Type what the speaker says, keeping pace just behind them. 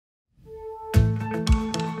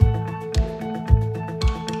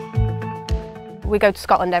We go to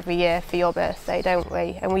Scotland every year for your birthday, don't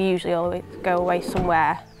we? And we usually always go away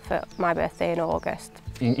somewhere for my birthday in August.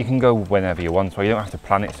 You can go whenever you want, so you don't have to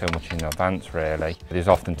plan it so much in advance really. There's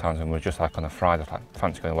often times when we're just like on a Friday, like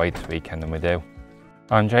fancy going away this weekend, and we do.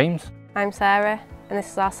 I'm James. I'm Sarah, and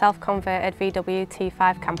this is our self-converted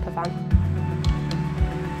VWT5 camper van.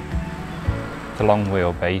 It's a long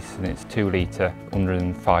wheelbase and it's 2 litre,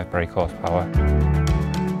 105 brake horsepower.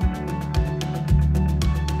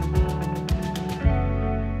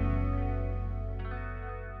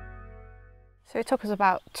 So it took us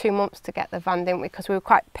about 2 months to get the van, didn't we? Because we were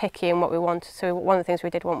quite picky in what we wanted. So one of the things we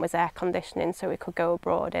did want was air conditioning so we could go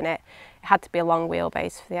abroad in it. It had to be a long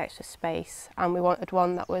wheelbase for the extra space. And we wanted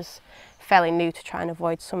one that was fairly new to try and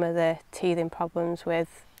avoid some of the teething problems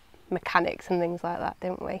with mechanics and things like that,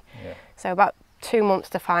 didn't we? Yeah. So about 2 months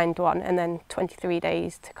to find one and then 23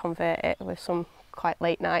 days to convert it with some quite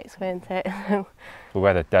late nights, weren't it? We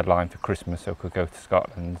had a deadline for Christmas so we could go to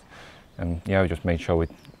Scotland, and we just made sure we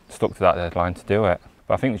stuck to that deadline to do it.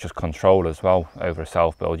 But I think it's just control as well over a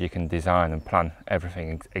self-build. You can design and plan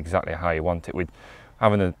everything exactly how you want it. With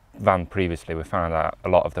having a van previously, we found out a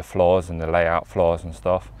lot of the flaws and the layout flaws and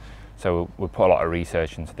stuff. So we put a lot of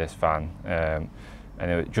research into this van,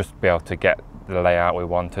 and it would just be able to get the layout we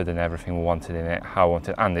wanted and everything we wanted in it, how we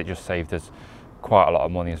wanted, and it just saved us quite a lot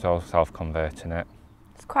of money as well, self-converting it.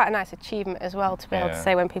 It's quite a nice achievement as well to be able to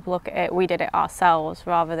say when people look at it, we did it ourselves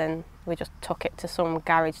rather than we just took it to some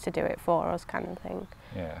garage to do it for us kind of thing.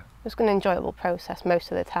 Yeah. It's an enjoyable process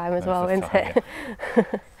most of the time as well, isn't it? Yeah.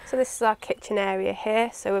 So this is our kitchen area here.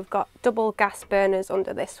 So we've got double gas burners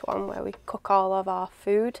under this one where we cook all of our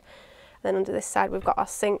food. Then under this side we've got our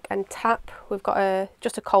sink and tap. We've got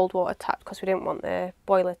just a cold water tap because we didn't want the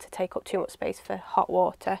boiler to take up too much space for hot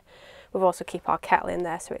water. We've also keep our kettle in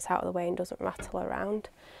there so it's out of the way and doesn't rattle around.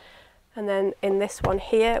 And then in this one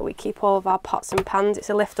here, we keep all of our pots and pans. It's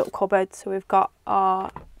a lift-up cupboard, so we've got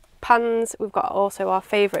our pans. We've got also our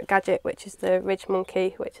favourite gadget, which is the Ridge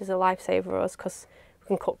Monkey, which is a lifesaver for us because we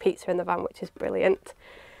can cook pizza in the van, which is brilliant.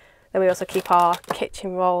 Then we also keep our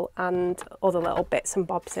kitchen roll and other little bits and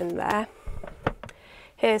bobs in there.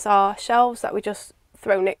 Here's our shelves that we just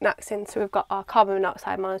throw knickknacks in. So we've got our carbon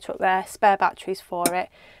monoxide monitor up there, spare batteries for it,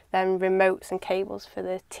 then remotes and cables for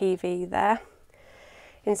the TV there.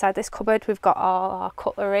 Inside this cupboard we've got all our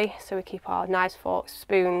cutlery, so we keep our knives, forks,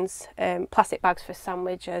 spoons, plastic bags for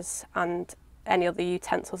sandwiches and any other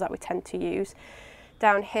utensils that we tend to use.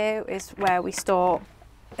 Down here is where we store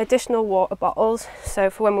additional water bottles,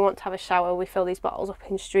 so for when we want to have a shower we fill these bottles up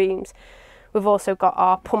in streams. We've also got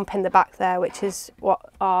our pump in the back there, which is what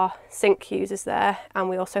our sink uses there, and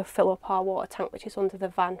we also fill up our water tank, which is under the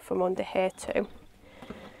van from under here too.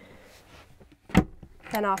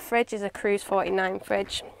 Then our fridge is a Cruise 49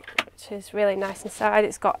 fridge, which is really nice inside.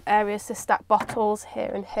 It's got areas to stack bottles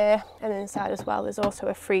here and here, and inside as well there's also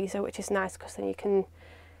a freezer, which is nice because then you can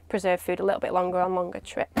preserve food a little bit longer on longer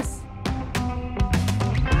trips.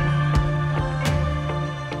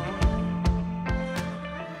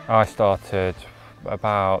 I started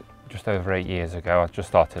about just over 8 years ago. I just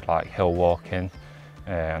started like hill walking,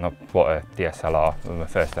 and I bought a DSLR with my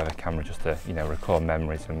first ever camera just to record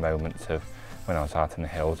memories and moments of when I was out in the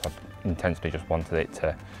hills. I intentionally just wanted it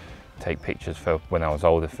to take pictures for when I was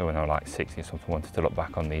older, for when I was like 60 or something. I wanted to look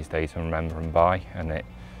back on these days and remember them by, and it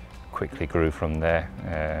quickly grew from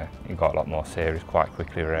there. It got a lot more serious quite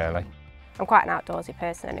quickly really. I'm quite an outdoorsy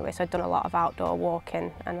person anyway, so I've done a lot of outdoor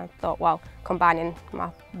walking, and I thought, well, combining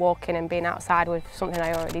my walking and being outside with something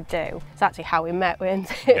I already do, it's actually how we met,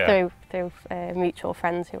 weren't it? Yeah. through mutual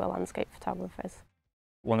friends who are landscape photographers.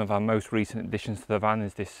 One of our most recent additions to the van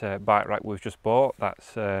is this bike rack we've just bought.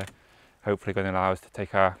 That's hopefully going to allow us to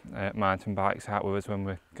take our mountain bikes out with us when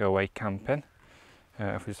we go away camping.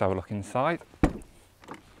 If we just have a look inside.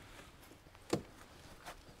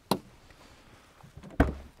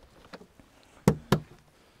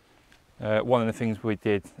 One of the things we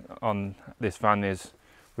did on this van is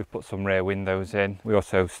we've put some rear windows in. We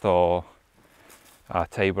also store our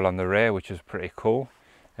table on the rear, which is pretty cool.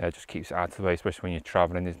 It just keeps it out of the way, especially when you're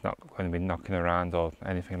travelling. It's not going to be knocking around or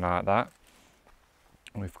anything like that.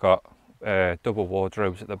 We've got double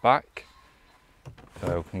wardrobes at the back,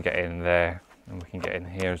 so we can get in there and we can get in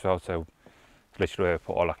here as well. So literally where we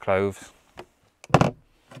put all our clothes.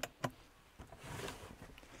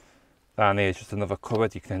 Down here is just another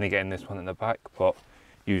cupboard. You can only get in this one in the back, but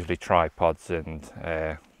usually tripods and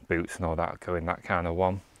boots and all that go in that kind of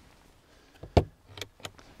one.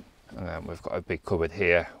 And then we've got a big cupboard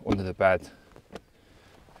here under the bed.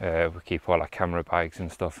 We keep all our camera bags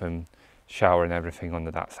and stuff and shower and everything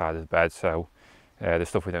under that side of the bed, so the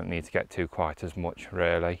stuff we don't need to get to quite as much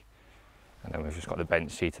really. And then we've just got the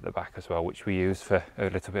bench seat at the back as well, which we use for a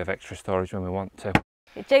little bit of extra storage when we want to.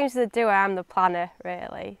 James is the doer, I'm the planner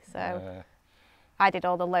really, so I did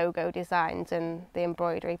all the logo designs and the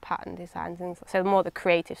embroidery pattern designs, and so more the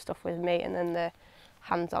creative stuff was me, and then the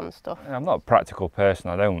hands-on stuff. I'm not a practical person,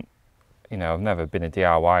 I don't, you know, I've never been a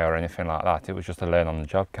DIY or anything like that. It was just a learn on the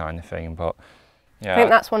job kind of thing, but yeah. I think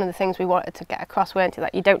that's one of the things we wanted to get across, weren't it?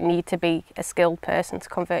 That you don't need to be a skilled person to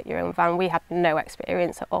convert your own van. We had no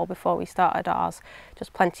experience at all before we started ours,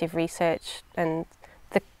 just plenty of research, and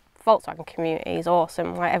the Volkswagen community is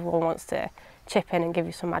awesome. Like, everyone wants to chip in and give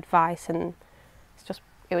you some advice, and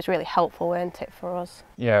it was really helpful, weren't it, for us?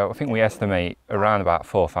 Yeah, I think we estimate around about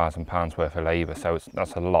 £4,000 worth of labour, so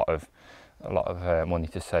that's a lot of money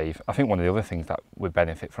to save. I think one of the other things that we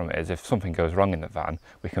benefit from it is if something goes wrong in the van,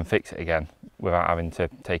 we can fix it again without having to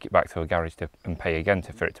take it back to a garage and pay again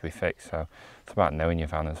for it to be fixed. So it's about knowing your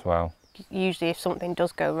van as well. Usually if something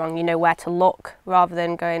does go wrong, you know where to look, rather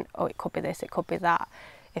than going, oh, it could be this, it could be that.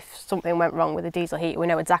 If something went wrong with the diesel heater, we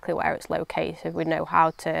know exactly where it's located, we know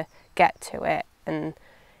how to get to it, and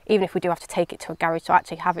even if we do have to take it to a garage to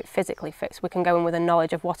actually have it physically fixed, we can go in with a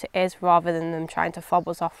knowledge of what it is, rather than them trying to fob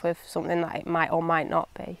us off with something that it might or might not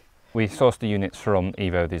be. We sourced the units from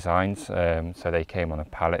Evo Designs, so they came on a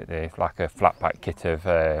pallet. They're like a flat pack kit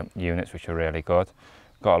of units, which are really good.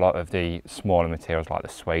 Got a lot of the smaller materials like the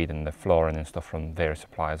suede and the flooring and stuff from various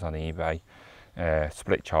suppliers on eBay.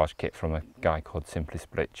 Split charge kit from a guy called Simply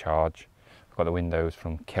Split Charge. We've got the windows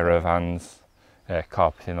from Kira Vans,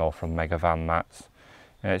 carpeting all from Mega Van Mats.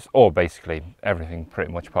 It's all basically everything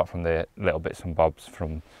pretty much, apart from the little bits and bobs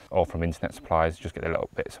from internet supplies. Just get the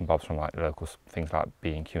little bits and bobs from like the local things like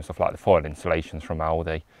B&Q and stuff, like the foil insulations from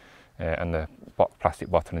Aldi, and the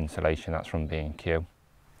plastic bottle insulation, that's from B&Q.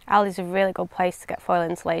 Aldi's a really good place to get foil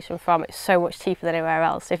insulation from. It's so much cheaper than anywhere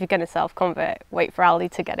else. So if you're going to self-convert, wait for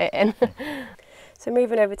Aldi to get it in. So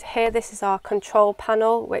moving over to here, this is our control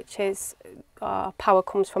panel, which is our power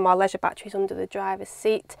comes from our leisure batteries under the driver's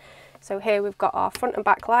seat. So here we've got our front and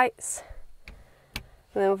back lights,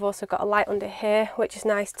 and then we've also got a light under here which is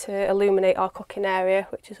nice to illuminate our cooking area,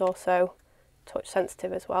 which is also touch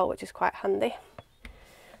sensitive as well, which is quite handy.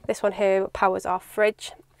 This one here powers our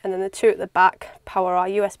fridge, and then the two at the back power our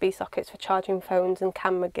USB sockets for charging phones and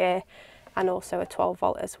camera gear, and also a 12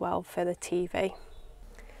 volt as well for the TV.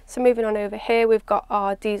 So moving on over here, we've got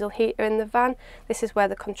our diesel heater in the van. This is where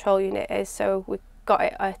the control unit is, so we've got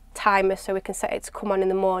it a timer so we can set it to come on in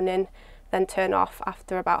the morning, then turn off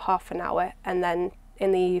after about half an hour, and then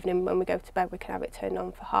in the evening when we go to bed we can have it turned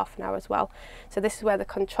on for half an hour as well. So this is where the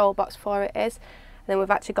control box for it is, and then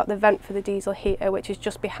we've actually got the vent for the diesel heater, which is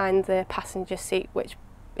just behind the passenger seat, which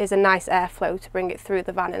is a nice airflow to bring it through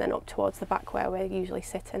the van and then up towards the back where we're usually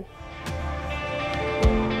sitting.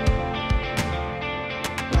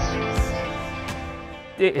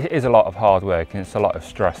 It is a lot of hard work and it's a lot of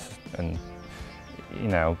stress, and you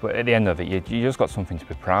know, but at the end of it, you just got something to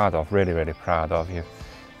be proud of, really, really proud of.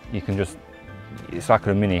 You can just, it's like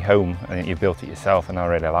a mini home and you built it yourself, and I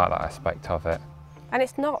really like that aspect of it. And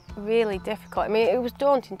it's not really difficult. I mean, it was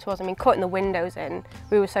daunting to us. I mean, cutting the windows in,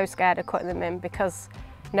 we were so scared of cutting them in because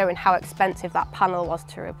knowing how expensive that panel was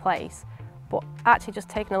to replace. But actually just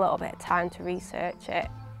taking a little bit of time to research it.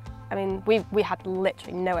 I mean, we had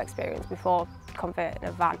literally no experience before converting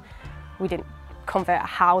a van. We didn't convert a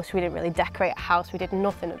house, we didn't really decorate a house, we did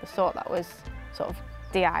nothing of the sort that was sort of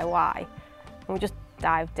DIY, and we just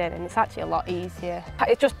dived in, and it's actually a lot easier.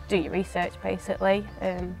 It's just do your research basically.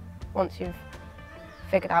 Once you've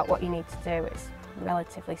figured out what you need to do, it's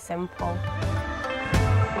relatively simple.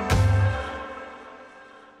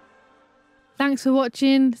 Thanks for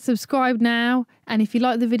watching, subscribe now, and if you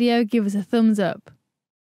like the video, give us a thumbs up.